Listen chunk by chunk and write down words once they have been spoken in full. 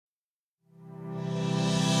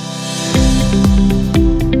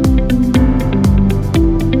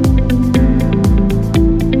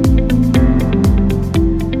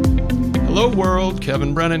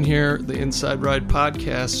Kevin Brennan here, the Inside Ride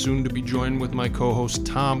podcast, soon to be joined with my co-host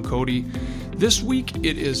Tom Cody. This week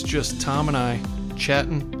it is just Tom and I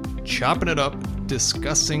chatting, chopping it up,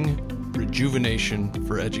 discussing rejuvenation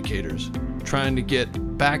for educators, trying to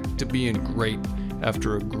get back to being great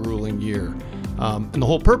after a grueling year. And the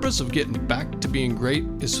whole purpose of getting back to being great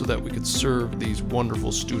is so that we could serve these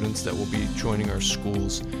wonderful students that will be joining our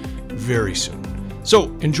schools very soon.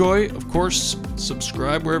 So enjoy, of course,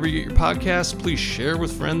 subscribe wherever you get your podcasts. Please share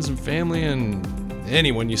with friends and family and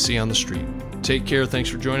anyone you see on the street. Take care. Thanks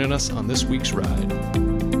for joining us on this week's ride.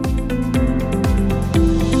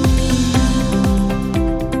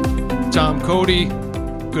 Tom Cody,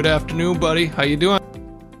 good afternoon, buddy. How you doing?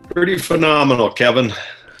 Pretty phenomenal, Kevin.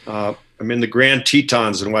 I'm in the Grand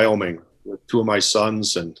Tetons in Wyoming with two of my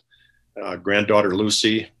sons and granddaughter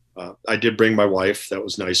Lucy. I did bring my wife. That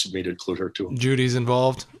was nice of me to include her too. Judy's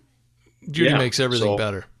involved. Judy makes everything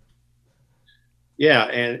better. Yeah,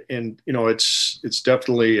 and you know it's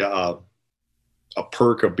definitely a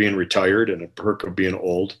perk of being retired and a perk of being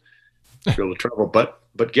old to be able to travel.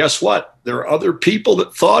 But guess what? There are other people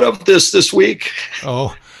that thought of this week.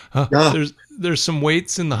 Oh, there's some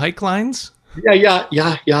weights in the hike lines.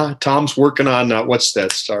 Yeah. Tom's working on what's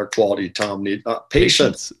that star quality Tom need?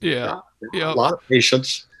 Patience. Yeah. A lot of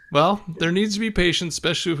patience. Well, there needs to be patience,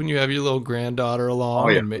 especially when you have your little granddaughter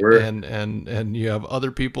along, and you have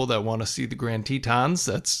other people that want to see the Grand Tetons.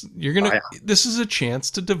 This is a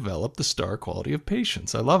chance to develop the star quality of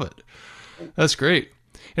patience. I love it. That's great,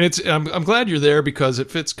 and I'm glad you're there because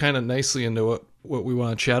it fits kind of nicely into what we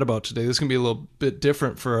want to chat about today. This is gonna be a little bit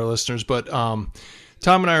different for our listeners, but Tom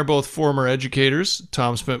and I are both former educators.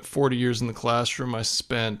 Tom spent 40 years in the classroom. I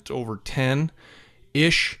spent over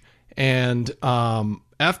 10-ish, and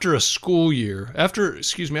after a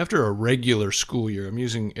regular school year, I'm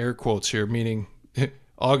using air quotes here, meaning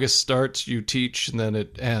August starts, you teach, and then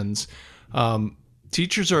it ends.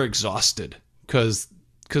 Teachers are exhausted because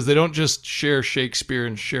they don't just share Shakespeare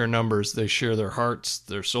and share numbers. They share their hearts,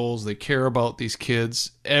 their souls. They care about these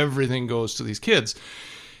kids. Everything goes to these kids.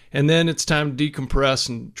 And then it's time to decompress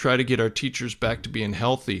and try to get our teachers back to being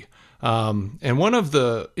healthy. And one of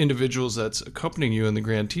the individuals that's accompanying you in the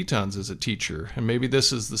Grand Tetons is a teacher, and maybe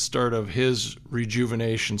this is the start of his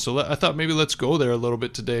rejuvenation. So I thought maybe let's go there a little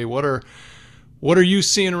bit today. What are you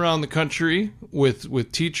seeing around the country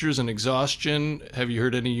with teachers and exhaustion? Have you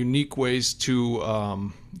heard any unique ways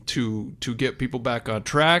to get people back on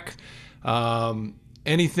track?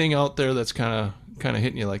 Anything out there that's kind of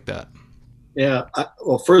hitting you like that? Yeah.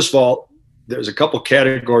 Well, first of all, there's a couple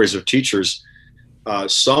categories of teachers.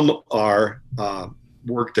 Some are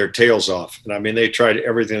worked their tails off. And I mean, they tried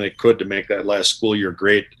everything they could to make that last school year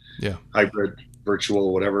great. Yeah. Hybrid,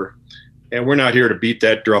 virtual, whatever. And we're not here to beat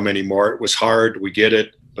that drum anymore. It was hard. We get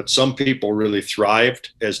it. But some people really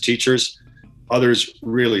thrived as teachers. Others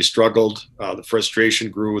really struggled. The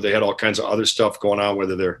frustration grew. They had all kinds of other stuff going on,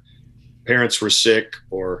 whether their parents were sick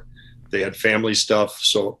or they had family stuff.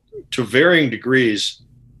 So to varying degrees,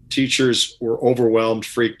 teachers were overwhelmed,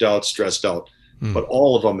 freaked out, stressed out. But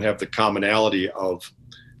all of them have the commonality of,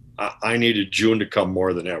 I needed June to come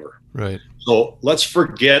more than ever. Right. So let's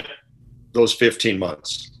forget those 15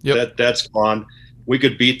 months. Yep. That's gone. We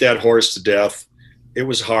could beat that horse to death. It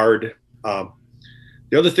was hard. The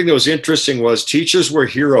other thing that was interesting was teachers were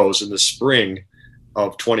heroes in the spring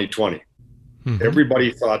of 2020. Mm-hmm.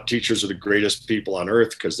 Everybody thought teachers are the greatest people on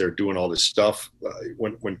earth because they're doing all this stuff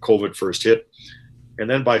when COVID first hit. And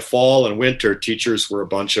then by fall and winter, teachers were a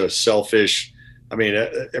bunch of selfish. I mean,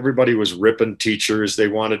 everybody was ripping teachers. They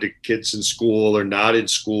wanted the kids in school or not in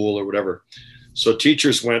school or whatever. So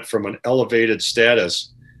teachers went from an elevated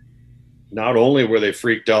status. Not only were they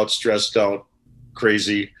freaked out, stressed out,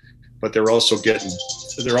 crazy, but they're also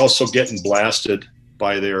getting blasted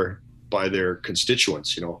by their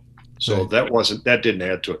constituents, you know. So that didn't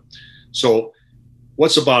add to it. So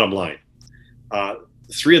what's the bottom line?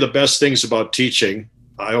 Three of the best things about teaching,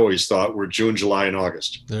 I always thought, were June, July, and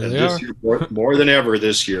August. There and they this are. year, more than ever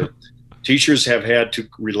this year, teachers have had to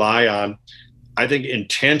rely on, I think,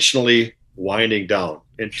 intentionally winding down,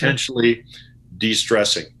 intentionally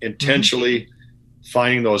de-stressing, intentionally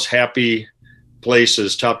finding those happy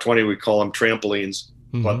places. Top 20, we call them trampolines.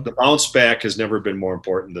 Mm-hmm. But the bounce back has never been more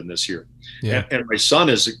important than this year. Yeah. And my son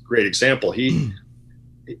is a great example.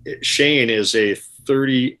 Shane is a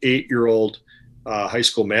 38-year-old high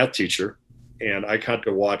school math teacher, and I got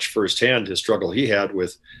to watch firsthand his struggle he had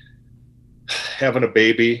with having a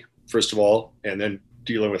baby, first of all, and then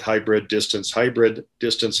dealing with hybrid, distance, hybrid,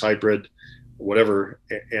 whatever,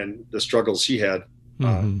 and the struggles he had.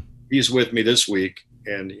 Mm-hmm. He's with me this week,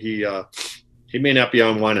 and he He may not be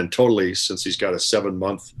unwinding totally since he's got a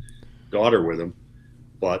 7-month daughter with him,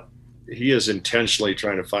 but he is intentionally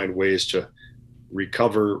trying to find ways to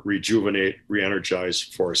recover, rejuvenate, re-energize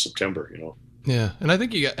for September, Yeah, and I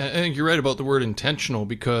think you're right about the word intentional,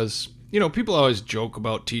 because people always joke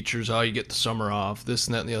about teachers, how you get the summer off, this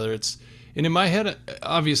and that and the other. And in my head,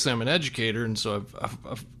 obviously I'm an educator, and so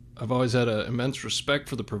I've always had an immense respect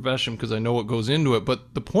for the profession because I know what goes into it.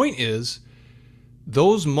 But the point is,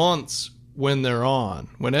 those months when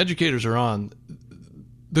educators are on,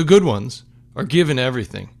 the good ones are given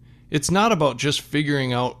everything. It's not about just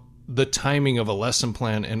figuring out the timing of a lesson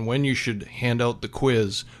plan and when you should hand out the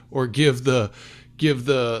quiz or give the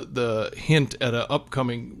hint at an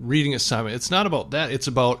upcoming reading assignment. It's not about that. It's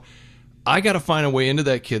about, I got to find a way into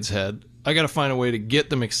that kid's head. I got to find a way to get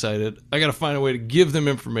them excited. I got to find a way to give them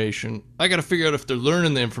information. I got to figure out if they're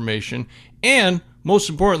learning the information, and most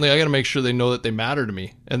importantly, I got to make sure they know that they matter to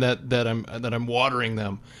me and that I'm watering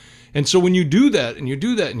them. And so when you do that, and you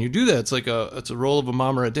do that, and you do that, it's a role of a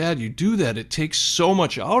mom or a dad. You do that, it takes so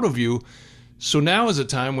much out of you. So now is a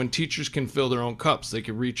time when teachers can fill their own cups. They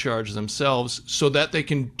can recharge themselves so that they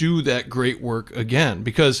can do that great work again.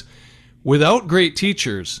 Because without great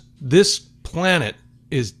teachers, this planet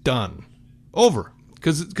is done. Over.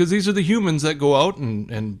 Because these are the humans that go out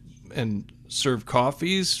and serve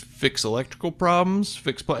coffees, fix electrical problems,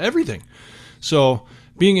 everything. So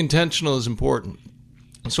being intentional is important.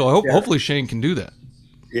 So hopefully Shane can do that.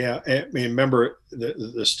 Yeah. I mean, remember,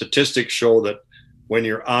 the statistics show that when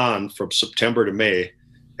you're on from September to May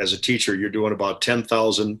as a teacher, you're doing about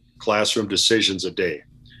 10,000 classroom decisions a day.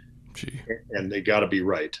 Gee. And they got to be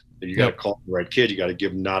right. You got to call the right kid. You got to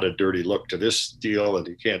give them not a dirty look to this deal. And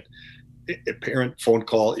you can't, a parent phone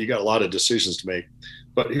call, you got a lot of decisions to make.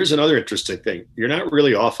 But here's another interesting thing. You're not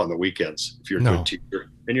really off on the weekends if you're a good teacher.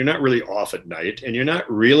 And you're not really off at night. And you're not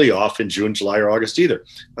really off in June, July, or August either.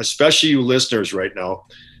 Especially you listeners right now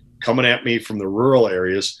coming at me from the rural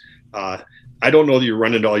areas. I don't know that you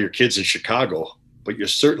run into all your kids in Chicago, but you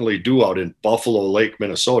certainly do out in Buffalo Lake,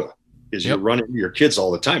 Minnesota. You run into your kids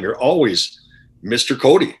all the time. You're always Mr.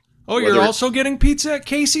 Cody. Oh, you're also getting pizza at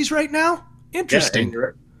Casey's right now? Interesting.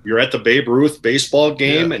 Yeah, you're at the Babe Ruth baseball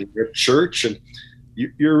game, and you're at church, and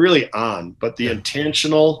you're really on. But the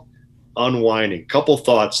intentional unwinding, couple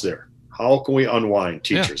thoughts there. How can we unwind,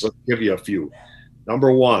 teachers? Let's give you a few.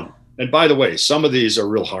 Number one, and by the way, some of these are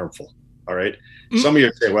real harmful. All right. Some of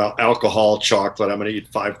you say, well, alcohol, chocolate, I'm going to eat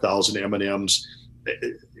 5,000 M&Ms,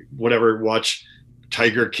 whatever, watch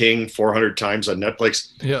Tiger King 400 times on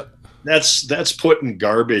Netflix. Yeah. That's putting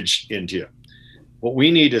garbage into you. What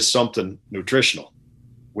we need is something nutritional,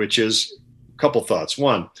 which is a couple thoughts.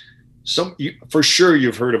 One, for sure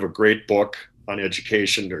you've heard of a great book on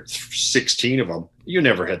education. There's 16 of them. You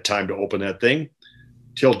never had time to open that thing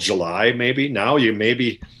till July, maybe. Now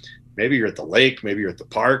maybe you're at the lake, maybe you're at the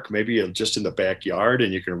park, maybe you're just in the backyard,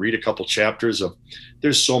 and you can read a couple chapters of,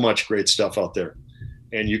 there's so much great stuff out there.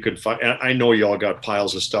 And you can find, I know you all got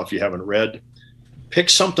piles of stuff you haven't read. Pick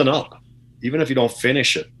something up, even if you don't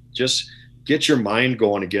finish it. Just get your mind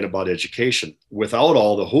going again about education without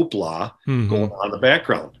all the hoopla going on in the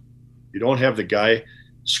background. You don't have the guy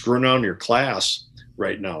screwing around your class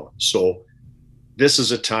right now. So this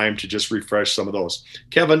is a time to just refresh some of those.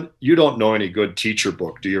 Kevin, you don't know any good teacher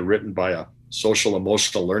book, do you, written by a social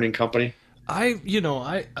emotional learning company? I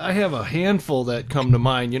have a handful that come to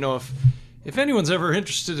mind. If anyone's ever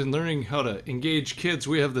interested in learning how to engage kids,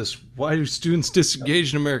 we have this Why Do Students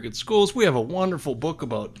Disengage in American Schools? We have a wonderful book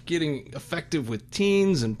about getting effective with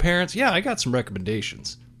teens and parents. Yeah, I got some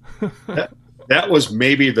recommendations. That was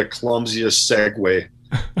maybe the clumsiest segue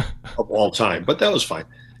of all time, but that was fine.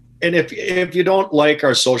 And if you don't like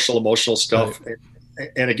our social emotional stuff,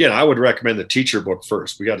 and again, I would recommend the teacher book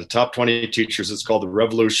first. We got the top 20 teachers. It's called The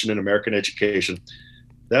Revolution in American Education.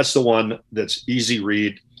 That's the one that's easy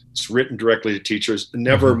read. It's written directly to teachers.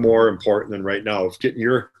 Never more important than right now of getting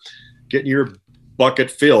your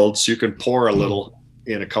bucket filled so you can pour a little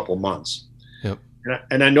in a couple months. Yep.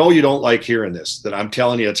 And I know you don't like hearing this, that I'm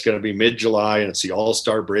telling you it's going to be mid-July and it's the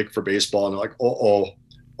all-star break for baseball. And they're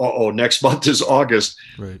like, next month is August.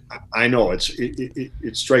 Right. I know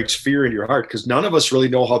it strikes fear in your heart because none of us really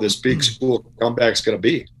know how this big school comeback is going to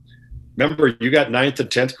be. Remember, you got 9th and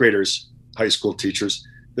 10th graders, high school teachers,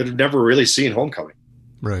 that have never really seen homecoming.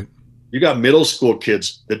 Right. You got middle school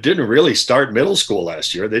kids that didn't really start middle school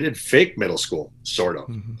last year. They did fake middle school, sort of.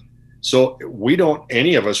 Mm-hmm. So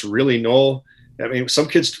any of us really know. I mean, some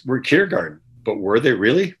kids were kindergarten, but were they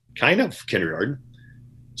really? Kind of kindergarten.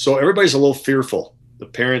 So everybody's a little fearful. The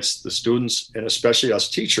parents, the students, and especially us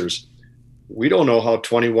teachers. we don't know how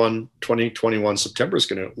 2021 September is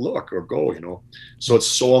going to look or go, So it's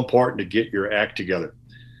so important to get your act together.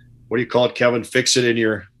 What do you call it, Kevin? Fix it in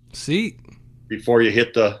your seat before you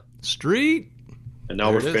hit the street. And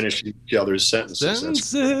now we're finishing each other's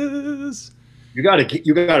sentences. You got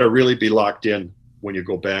to really be locked in when you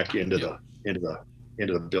go back into the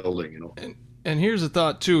building, And here's a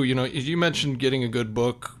thought too. You mentioned getting a good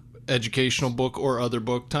book, educational book or other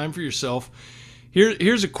book. Time for yourself.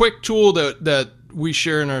 Here's a quick tool that we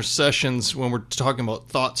share in our sessions when we're talking about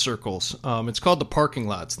thought circles. It's called the parking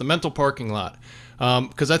lots, the mental parking lot.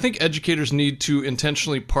 Because I think educators need to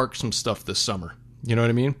intentionally park some stuff this summer. You know what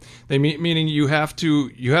I mean? Meaning you have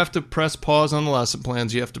to press pause on the lesson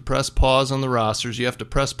plans. You have to press pause on the rosters. You have to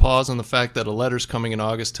press pause on the fact that a letter's coming in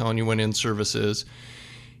August telling you when in-service is.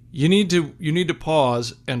 You need to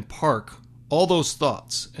pause and park all those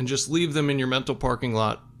thoughts and just leave them in your mental parking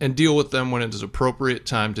lot and deal with them when it is appropriate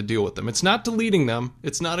time to deal with them. It's not deleting them.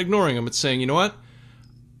 It's not ignoring them. It's saying, you know what?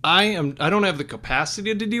 I don't have the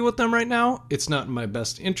capacity to deal with them right now. It's not in my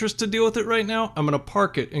best interest to deal with it right now. I'm going to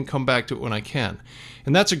park it and come back to it when I can.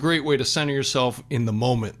 And that's a great way to center yourself in the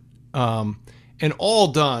moment. And all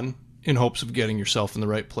done in hopes of getting yourself in the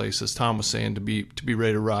right place, as Tom was saying, to be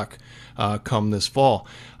ready to rock come this fall.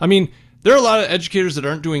 I mean, there are a lot of educators that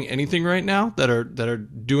aren't doing anything right now, that are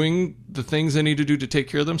doing the things they need to do to take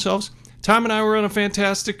care of themselves. Tom and I were on a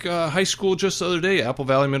fantastic high school just the other day, Apple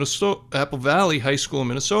Valley High School in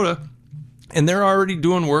Minnesota, and they're already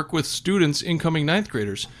doing work with students, incoming ninth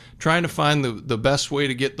graders, trying to find the best way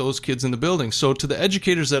to get those kids in the building. So to the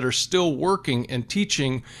educators that are still working and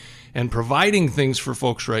teaching and providing things for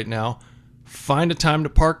folks right now, find a time to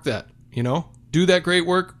park that. Do that great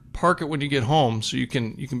work, park it when you get home, so you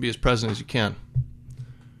can be as present as you can.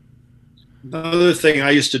 Another thing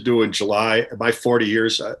I used to do in July, my 40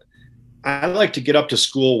 years. I like to get up to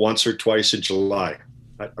school once or twice in July.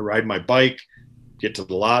 I ride my bike, get to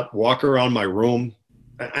the lot, walk around my room.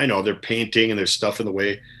 I know they're painting and there's stuff in the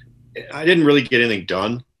way. I didn't really get anything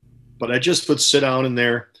done, but I just would sit down in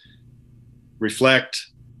there, reflect,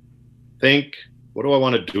 think, what do I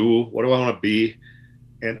want to do? What do I want to be?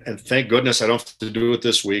 And thank goodness I don't have to do it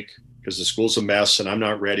this week because the school's a mess and I'm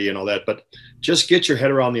not ready and all that. But just get your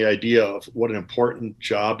head around the idea of what an important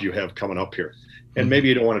job you have coming up here. And maybe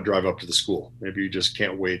you don't want to drive up to the school. Maybe you just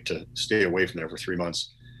can't wait to stay away from there for 3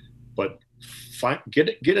 months. But get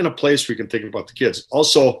in a place where you can think about the kids.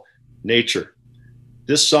 Also, nature.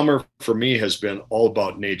 This summer for me has been all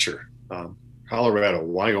about nature. Colorado,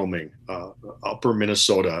 Wyoming, upper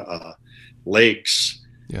Minnesota, lakes,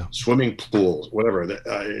 swimming pools,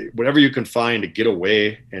 whatever you can find to get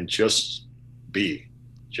away and just be.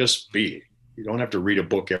 Just be. You don't have to read a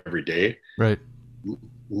book every day. Right.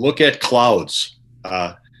 Look at clouds.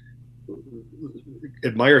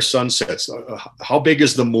 Admire sunsets. How big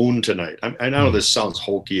is the moon tonight? I know this sounds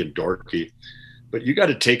hokey and dorky, but you got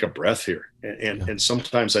to take a breath here. And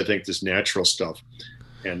sometimes I think this natural stuff.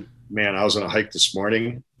 And man, I was on a hike this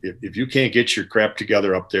morning. If you can't get your crap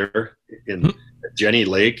together up there in Jenny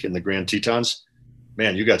Lake in the Grand Tetons,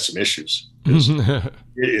 man, you got some issues. It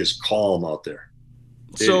is calm out there.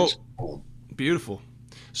 Beautiful.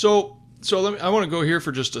 So I want to go here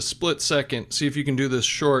for just a split second, see if you can do this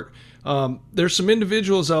short. There's some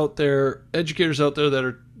individuals out there, educators out there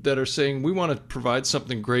that are saying we want to provide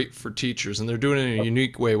something great for teachers, and they're doing it in a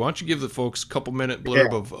unique way. Why don't you give the folks a couple-minute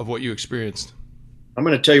blurb of what you experienced? I'm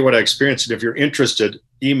going to tell you what I experienced, and if you're interested,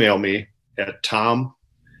 email me at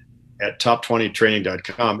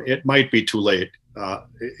tom@top20training.com. It might be too late.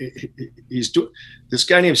 This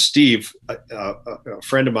guy named Steve, a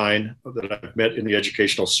friend of mine that I've met in the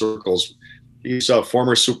educational circles. He's a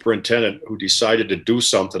former superintendent who decided to do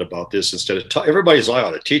something about this instead of everybody's like,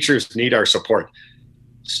 oh, the teachers need our support.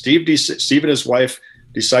 Steve and his wife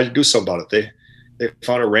decided to do something about it. They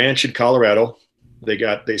found a ranch in Colorado.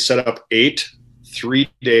 They set up 8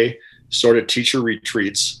 3-day sort of teacher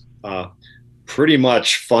retreats. Pretty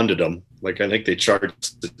much funded them. Like I think they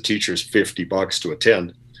charged the teachers $50 to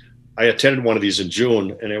attend. I attended one of these in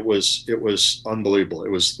June, and it was unbelievable.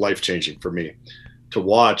 It was life-changing for me to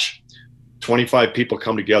watch 25 people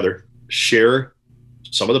come together, share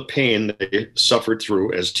some of the pain they suffered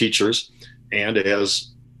through as teachers and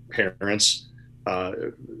as parents,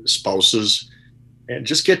 spouses, and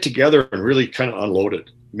just get together and really kind of unload it.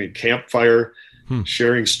 I mean, campfire,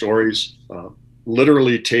 sharing stories,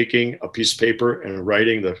 literally taking a piece of paper and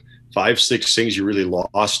writing the 5-6 things you really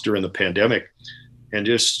lost during the pandemic and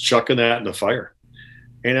just chucking that in the fire.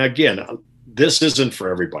 And again, this isn't for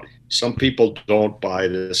everybody. Some people don't buy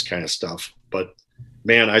this kind of stuff, but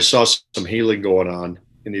man, I saw some healing going on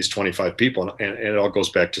in these 25 people. And it all goes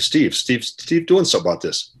back to Steve. Steve doing something about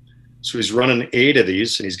this. So he's running 8 of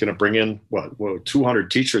these, and he's going to bring in 200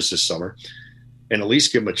 teachers this summer, and at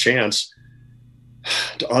least give them a chance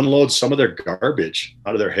to unload some of their garbage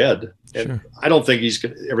out of their head. And sure. I don't think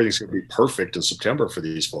everything's going to be perfect in September for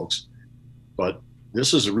these folks, but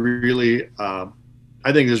this is really, I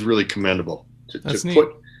think this is really commendable to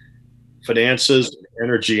put finances and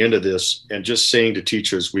energy into this, and just saying to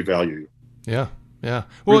teachers, we value you. Yeah. Yeah.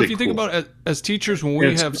 Well, really if you think about it as teachers, when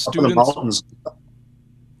we have students,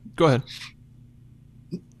 go ahead.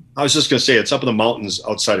 I was just going to say, it's up in the mountains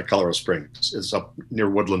outside of Colorado Springs. It's up near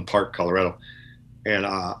Woodland Park, Colorado. And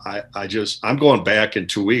I'm going back in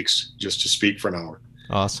 2 weeks just to speak for an hour.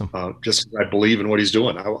 Awesome. Just I believe in what he's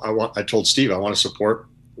doing. I told Steve, I want to support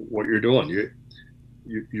what you're doing.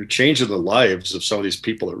 You're changing the lives of some of these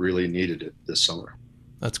people that really needed it this summer.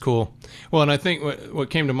 That's cool. Well, and I think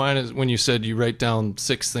what came to mind is when you said you write down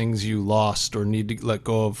 6 things you lost or need to let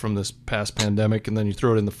go of from this past pandemic, and then you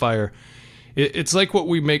throw it in the fire. It's like what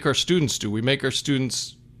we make our students do. We make our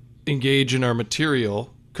students engage in our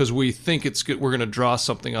material because we think it's good. We're going to draw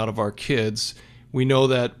something out of our kids. We know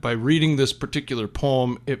that by reading this particular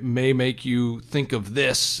poem, it may make you think of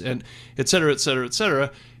this, and et cetera, et cetera, et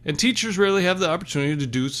cetera. And teachers rarely have the opportunity to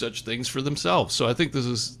do such things for themselves. So I think this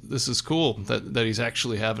is cool that he's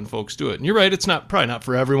actually having folks do it. And you're right, it's probably not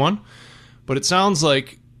for everyone, but it sounds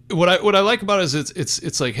like what I like about it is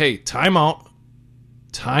it's like, hey, time out.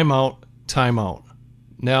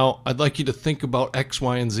 Now I'd like you to think about X,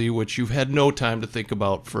 Y, and Z, which you've had no time to think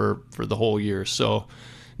about for the whole year. So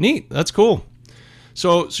neat, that's cool.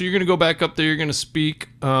 So you're going to go back up there. You're going to speak.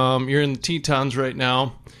 You're in the Tetons right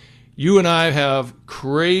now. You and I have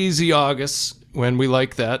crazy August when we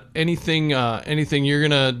like that. Anything you're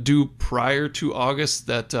gonna do prior to August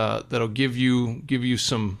that'll give you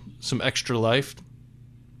some extra life?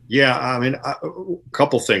 Yeah, I mean, a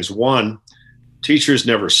couple things. One, teachers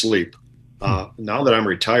never sleep. Now that I'm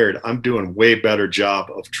retired, I'm doing a way better job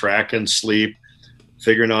of tracking sleep,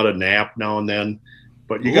 figuring out a nap now and then.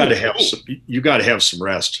 But you got to have some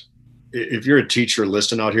rest. If you're a teacher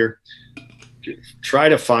listening out here, try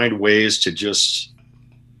to find ways to just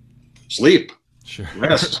sleep,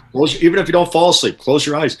 rest. Even if you don't fall asleep, close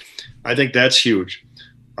your eyes. I think that's huge.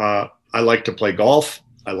 I like to play golf.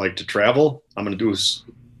 I like to travel. That's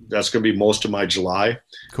going to be most of my July.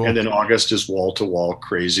 Cool. And then August is wall to wall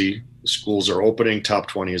crazy. Schools are opening. Top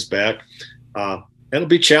 20 is back. It'll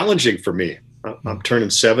be challenging for me. I'm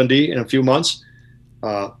turning 70 in a few months.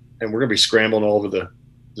 And we're going to be scrambling all over the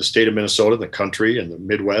state of Minnesota, the country, and the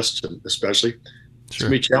Midwest, and especially. It's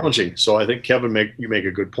going to be challenging. So I think, Kevin, you make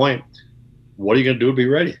a good point. What are you going to do to be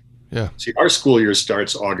ready? Yeah. See, our school year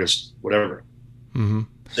starts August, whatever. Mm-hmm.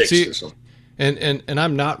 6th or something. And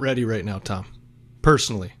I'm not ready right now, Tom.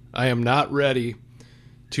 Personally, I am not ready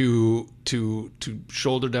to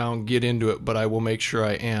shoulder down, get into it, but I will make sure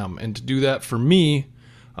I am. And to do that for me,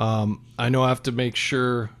 I know I have to make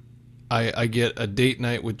sure I get a date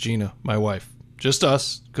night with Gina, my wife. Just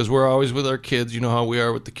us, because we're always with our kids. You know how we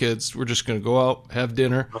are with the kids. We're just going to go out, have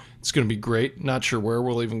dinner. It's going to be great. Not sure where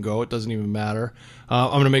we'll even go. It doesn't even matter. I'm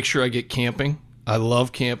going to make sure I get camping. I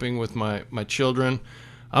love camping with my children.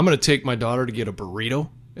 I'm going to take my daughter to get a burrito.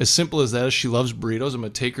 As simple as that, as she loves burritos, I'm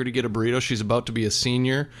going to take her to get a burrito. She's about to be a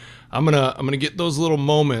senior. I'm gonna get those little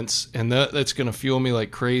moments, and that's going to fuel me like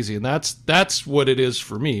crazy. And that's what it is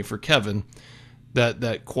for me, for Kevin,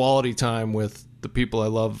 that quality time with the people I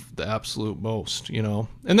love the absolute most, you know.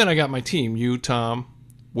 And then I got my team, you, Tom,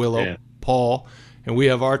 Willow, Paul, and we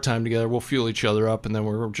have our time together. We'll fuel each other up, and then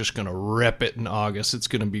we're just going to rip it in August. It's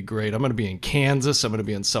going to be great. I'm going to be in Kansas. I'm going to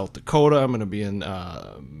be in South Dakota. I'm going to be in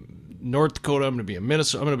North Dakota. I'm going to be in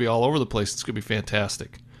Minnesota. I'm going to be all over the place. It's going to be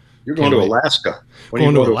fantastic. You're going to Alaska.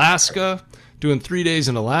 Going to Alaska, doing 3 days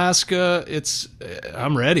in Alaska.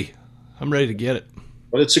 I'm ready. I'm ready to get it.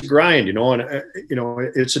 But it's a grind, you know, and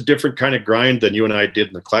it's a different kind of grind than you and I did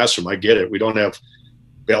in the classroom. I get it. We don't have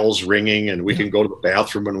bells ringing, and we can go to the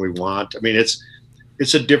bathroom when we want. I mean,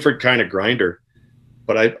 it's a different kind of grinder.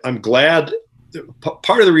 But I'm glad.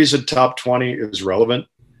 Part of the reason Top 20 is relevant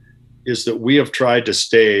is that we have tried to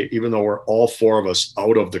stay, even though we're all 4 of us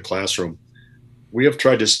out of the classroom, we have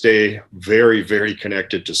tried to stay very, very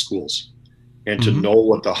connected to schools and to know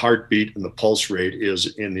what the heartbeat and the pulse rate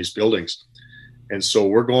is in these buildings. And so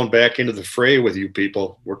we're going back into the fray with you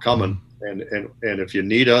people. We're coming. And if you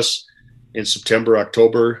need us in September,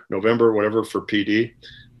 October, November, whatever, for PD,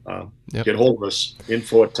 get hold of us.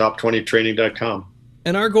 info@top20training.com.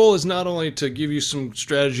 And our goal is not only to give you some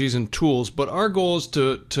strategies and tools, but our goal is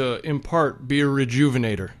to in part be a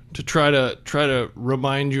rejuvenator, to try to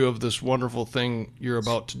remind you of this wonderful thing you're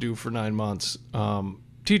about to do for 9 months.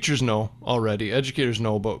 Teachers know already, educators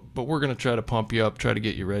know, but we're going to try to pump you up, try to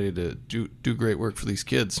get you ready to do great work for these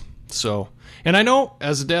kids. So, and I know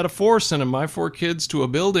as a dad of 4, sending my 4 kids to a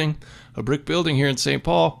brick building here in St.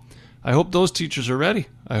 Paul, I hope those teachers are ready.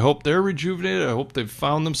 I hope they're rejuvenated. I hope they've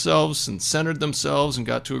found themselves and centered themselves and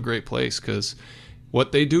got to a great place, because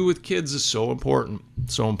what they do with kids is so important,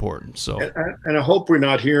 so important. So, and I hope we're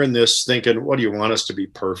not hearing this thinking, what do you want us to be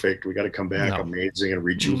perfect? We got to come back amazing and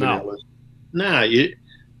rejuvenate. Nah,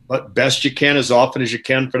 but best you can, as often as you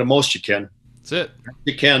can, for the most you can. That's it.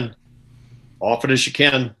 You can, often as you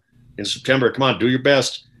can. In September, come on, do your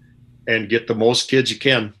best and get the most kids you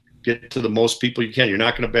can. Get to the most people you can. You're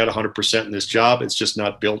not going to bat 100% in this job. It's just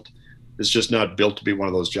not built. It's just not built to be one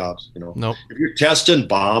of those jobs. Nope. If you're testing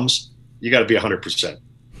bombs, you got to be 100%.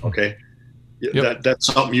 Okay. Yep. That's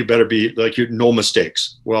something you better be like. No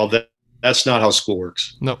mistakes. Well, that's not how school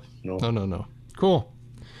works. No. Cool.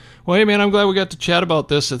 Well, hey man, I'm glad we got to chat about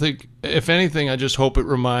this. I think if anything, I just hope it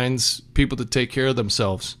reminds people to take care of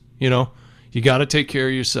themselves. You got to take care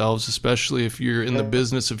of yourselves, especially if you're in the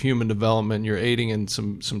business of human development. You're aiding in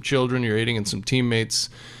some children, you're aiding in some teammates'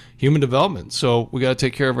 human development. So we got to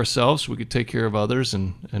take care of ourselves so we could take care of others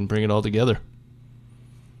and bring it all together.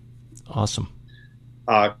 Awesome.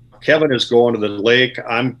 Kevin is going to the lake.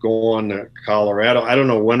 I'm going to Colorado. I don't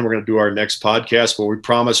know when we're going to do our next podcast, but we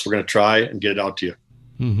promise we're going to try and get it out to you.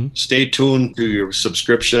 Mm-hmm. Stay tuned to your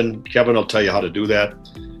subscription. Kevin will tell you how to do that.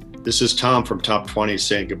 This is Tom from Top 20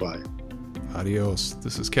 saying goodbye. Adios.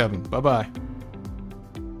 This is Kevin. Bye-bye.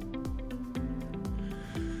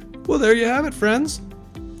 Well, there you have it, friends.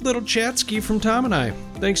 Little chat ski from Tom and I.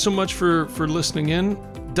 Thanks so much for listening in.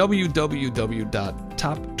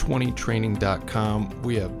 www.top20training.com.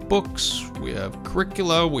 We have books, we have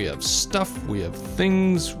curricula, we have stuff, we have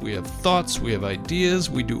things, we have thoughts, we have ideas.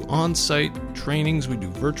 We do on-site trainings, we do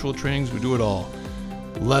virtual trainings, we do it all.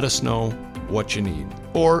 Let us know what you need.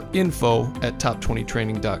 Or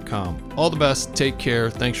info@top20training.com. All the best. Take care.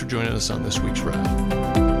 Thanks for joining us on this week's ride.